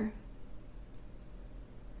there.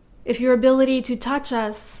 If your ability to touch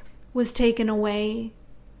us was taken away,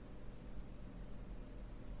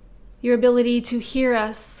 your ability to hear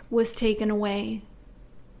us was taken away,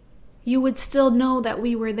 you would still know that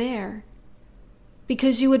we were there,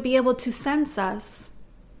 because you would be able to sense us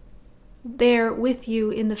there with you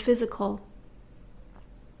in the physical.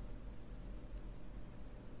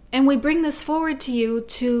 And we bring this forward to you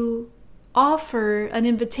to offer an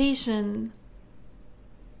invitation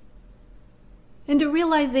and a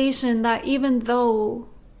realization that even though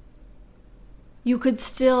you could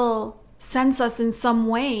still sense us in some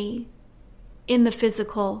way in the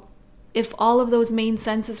physical, if all of those main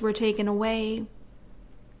senses were taken away,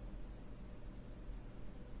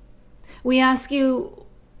 we ask you,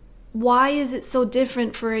 why is it so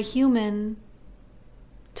different for a human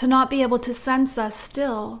to not be able to sense us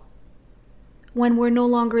still when we're no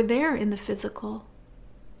longer there in the physical?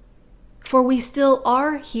 For we still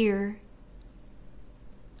are here.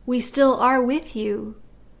 We still are with you.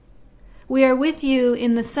 We are with you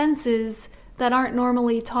in the senses that aren't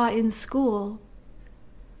normally taught in school.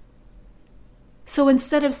 So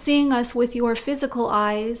instead of seeing us with your physical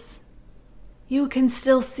eyes, you can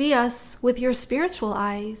still see us with your spiritual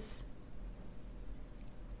eyes.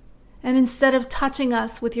 And instead of touching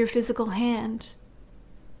us with your physical hand,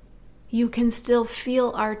 you can still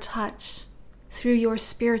feel our touch through your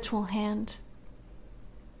spiritual hand.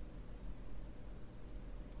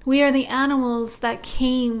 We are the animals that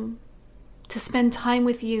came to spend time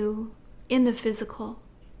with you in the physical.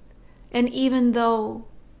 And even though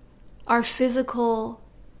our physical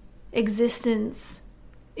existence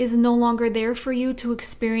is no longer there for you to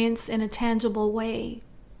experience in a tangible way,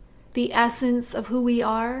 the essence of who we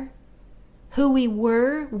are, who we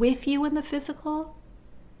were with you in the physical,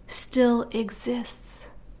 still exists.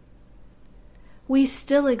 We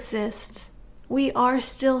still exist. We are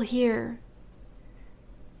still here.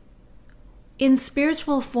 In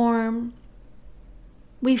spiritual form,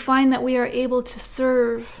 we find that we are able to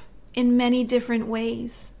serve in many different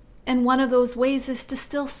ways. And one of those ways is to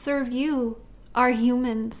still serve you, our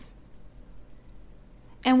humans.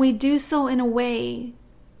 And we do so in a way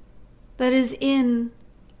that is in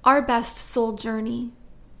our best soul journey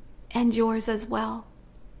and yours as well.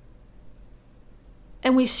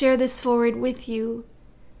 And we share this forward with you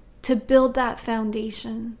to build that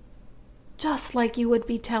foundation, just like you would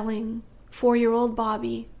be telling 4-year-old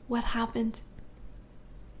Bobby what happened.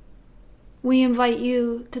 We invite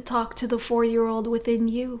you to talk to the 4-year-old within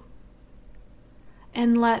you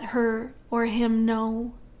and let her or him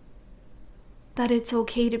know that it's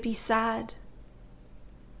okay to be sad,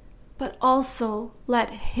 but also let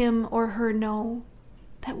him or her know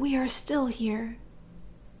that we are still here,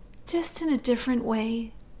 just in a different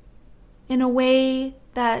way, in a way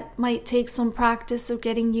that might take some practice of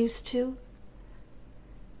getting used to,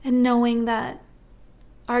 and knowing that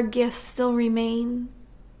our gifts still remain.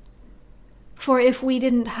 For if we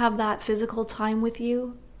didn't have that physical time with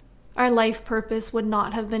you, our life purpose would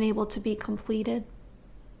not have been able to be completed.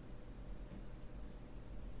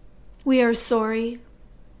 We are sorry,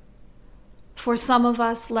 for some of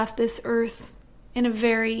us left this earth in a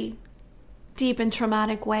very deep and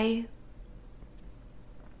traumatic way.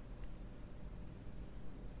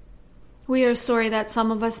 We are sorry that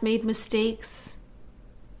some of us made mistakes.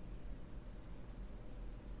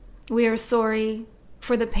 We are sorry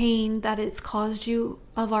for the pain that it's caused you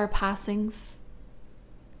of our passings.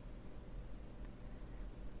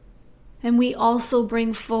 And we also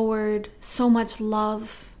bring forward so much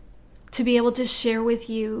love to be able to share with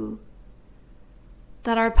you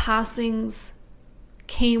that our passings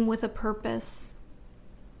came with a purpose.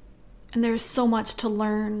 And there's so much to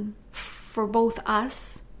learn for both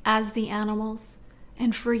us as the animals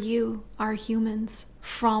and for you, our humans,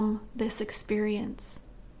 from this experience.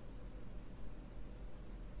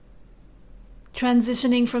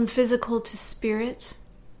 Transitioning from physical to spirit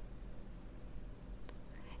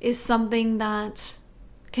is something that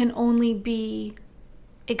can only be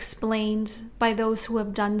explained by those who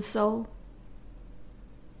have done so.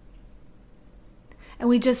 And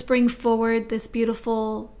we just bring forward this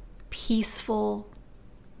beautiful, peaceful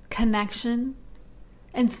connection.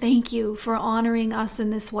 And thank you for honoring us in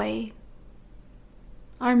this way.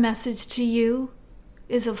 Our message to you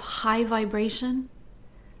is of high vibration.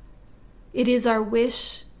 It is our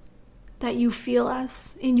wish that you feel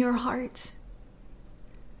us in your heart,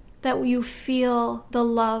 that you feel the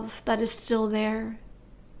love that is still there.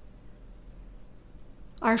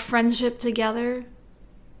 Our friendship together,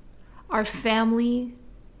 our family,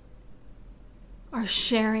 our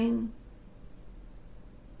sharing,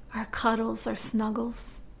 our cuddles, our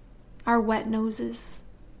snuggles, our wet noses,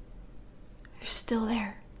 they're still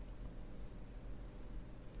there.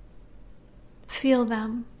 feel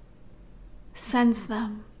them, sense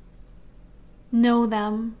them, know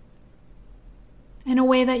them in a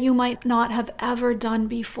way that you might not have ever done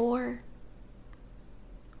before.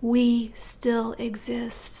 We still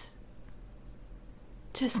exist,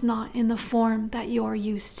 just not in the form that you're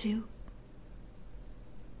used to.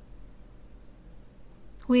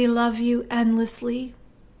 We love you endlessly.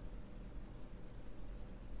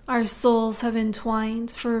 Our souls have entwined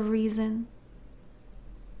for a reason.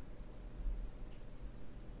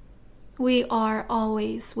 We are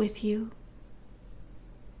always with you.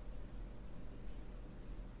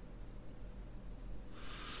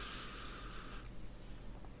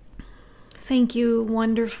 Thank you,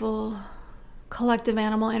 wonderful collective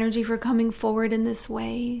animal energy, for coming forward in this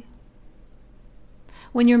way.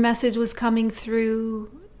 When your message was coming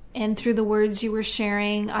through and through the words you were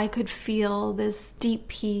sharing, I could feel this deep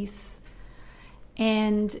peace.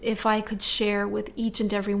 And if I could share with each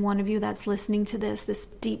and every one of you that's listening to this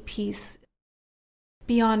deep peace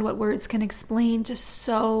beyond what words can explain, just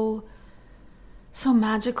so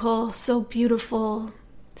magical, so beautiful,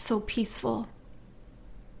 so peaceful.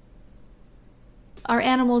 Our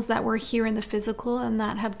animals that were here in the physical and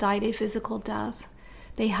that have died a physical death,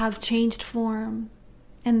 they have changed form,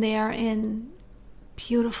 and they are in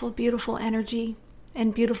beautiful, beautiful energy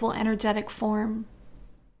and beautiful energetic form.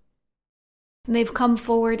 And they've come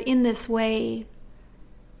forward in this way.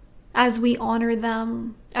 As we honor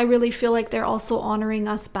them, I really feel like they're also honoring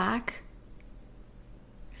us back.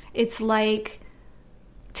 It's like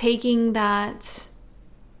taking that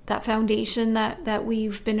foundation that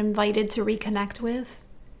we've been invited to reconnect with,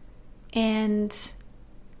 and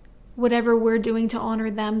whatever we're doing to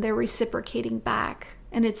honor them, they're reciprocating back.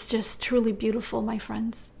 And it's just truly beautiful, my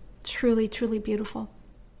friends. Truly, truly beautiful.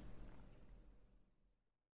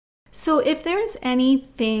 So if there's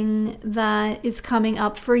anything that is coming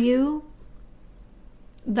up for you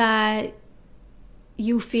that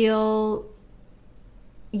you feel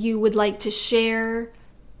you would like to share,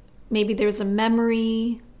 maybe there's a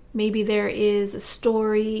memory, maybe there is a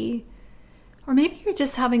story, or maybe you're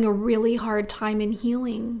just having a really hard time in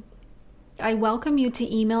healing, I welcome you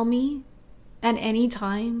to email me at any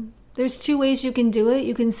time. There's 2 ways you can do it.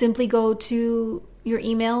 You can simply go to your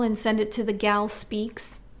email and send it to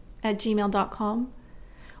thegalspeaks@gmail.com.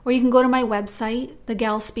 Or you can go to my website,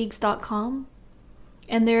 thegalspeaks.com,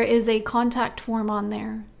 and there is a contact form on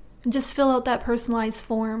there. And just fill out that personalized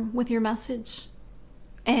form with your message,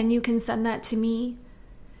 and you can send that to me.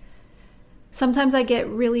 Sometimes I get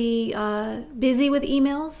really busy with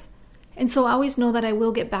emails, and so I always know that I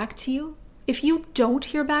will get back to you. If you don't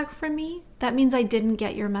hear back from me, that means I didn't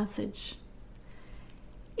get your message.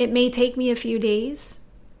 It may take me a few days,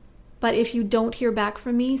 but if you don't hear back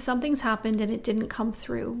from me, something's happened and it didn't come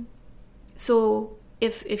through. So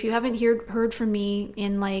if you haven't heard from me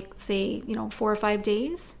in, like, say, 4 or 5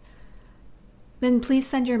 days, then please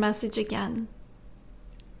send your message again.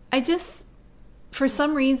 For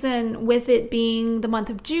some reason, with it being the month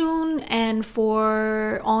of June and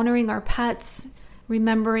for honoring our pets,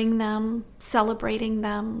 remembering them, celebrating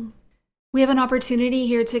them, we have an opportunity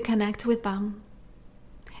here to connect with them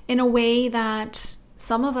in a way that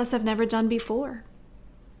some of us have never done before.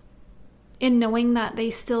 In knowing that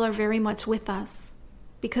they still are very much with us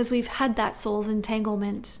because we've had that soul's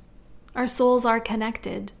entanglement. Our souls are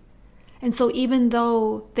connected. And so even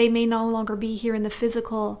though they may no longer be here in the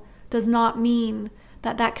physical, does not mean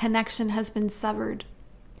that that connection has been severed.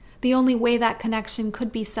 The only way that connection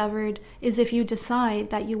could be severed is if you decide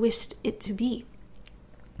that you wished it to be.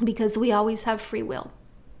 Because we always have free will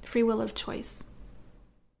of choice.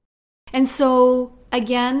 And so,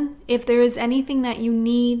 again, if there is anything that you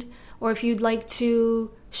need, or if you'd like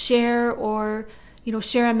to share, or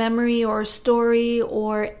share a memory or a story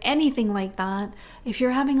or anything like that, if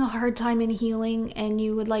you're having a hard time in healing and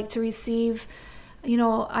you would like to receive,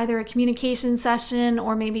 either a communication session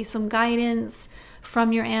or maybe some guidance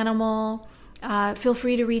from your animal, feel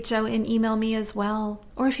free to reach out and email me as well.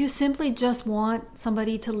 Or if you simply just want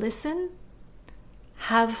somebody to listen,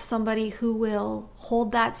 have somebody who will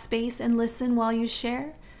hold that space and listen while you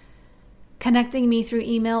share, connecting me through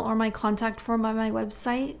email or my contact form on my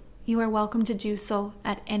website, you are welcome to do so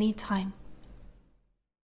at any time.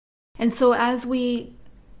 And so as we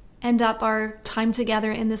end up our time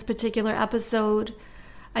together in this particular episode,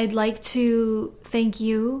 I'd like to thank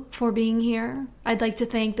you for being here. I'd like to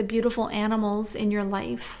thank the beautiful animals in your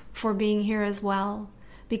life for being here as well,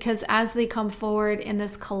 because as they come forward in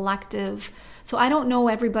this collective, so I don't know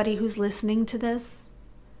everybody who's listening to this.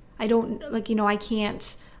 I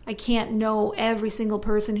can't know every single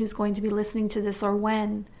person who's going to be listening to this or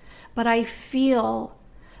when, but I feel,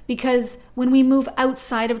 Because when we move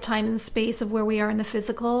outside of time and space of where we are in the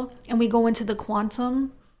physical and we go into the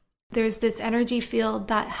quantum, there's this energy field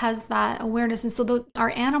that has that awareness. And so our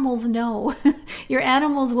animals know. Your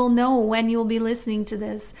animals will know when you'll be listening to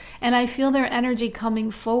this. And I feel their energy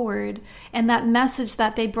coming forward. And that message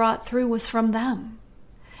that they brought through was from them.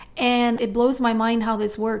 And it blows my mind how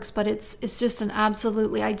this works, but it's just an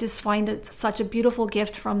absolutely, I just find it such a beautiful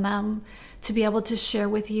gift from them to be able to share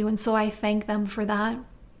with you. And so I thank them for that.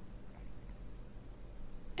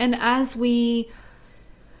 And as we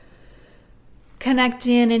connect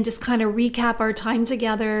in and just kind of recap our time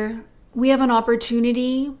together, we have an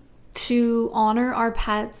opportunity to honor our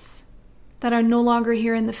pets that are no longer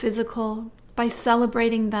here in the physical by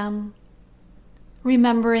celebrating them,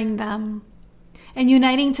 remembering them, and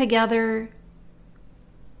uniting together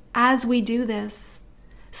as we do this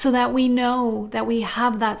so that we know that we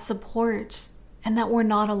have that support and that we're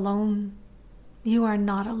not alone. You are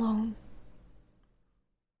not alone.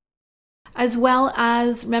 As well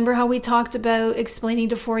as, remember how we talked about explaining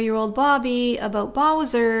to 4-year-old Bobby about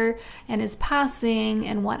Bowser and his passing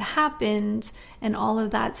and what happened and all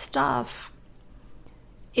of that stuff.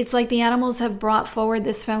 It's like the animals have brought forward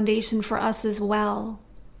this foundation for us as well.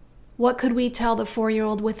 What could we tell the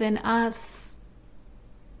 4-year-old within us?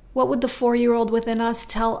 What would the 4-year-old within us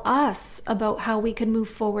tell us about how we could move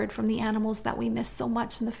forward from the animals that we miss so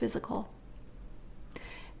much in the physical?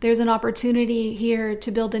 There's an opportunity here to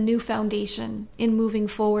build a new foundation in moving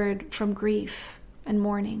forward from grief and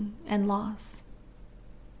mourning and loss.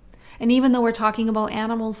 And even though we're talking about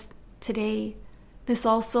animals today, this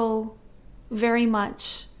also very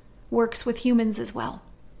much works with humans as well.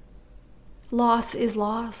 Loss is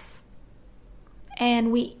loss.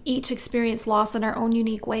 And we each experience loss in our own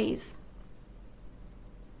unique ways.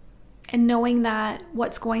 And knowing that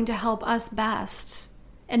what's going to help us best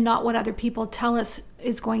and not what other people tell us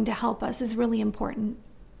is going to help us is really important.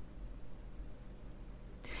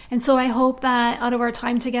 And so I hope that out of our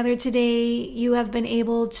time together today, you have been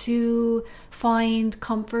able to find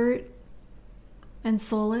comfort and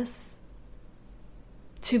solace,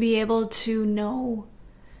 to be able to know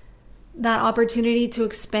that opportunity to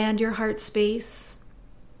expand your heart space.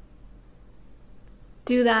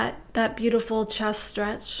 Do that beautiful chest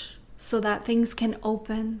stretch so that things can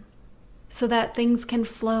open, so that things can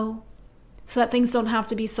flow, so that things don't have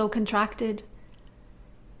to be so contracted.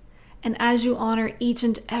 And as you honor each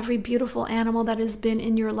and every beautiful animal that has been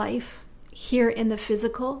in your life here in the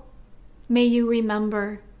physical, may you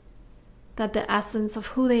remember that the essence of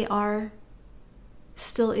who they are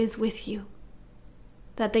still is with you,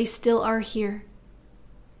 that they still are here,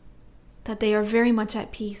 that they are very much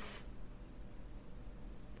at peace,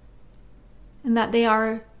 and that they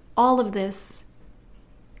are all of this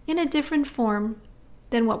in a different form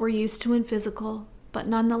than what we're used to in physical, but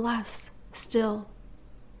nonetheless still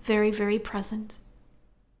very, very present.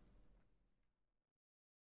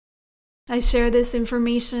 I share this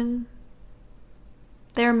information,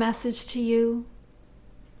 their message to you,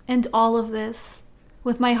 and all of this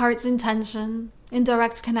with my heart's intention in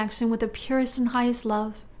direct connection with the purest and highest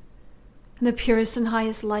love and the purest and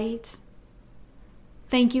highest light.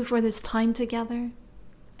 Thank you for this time together,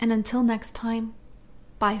 and until next time,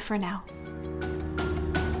 bye for now.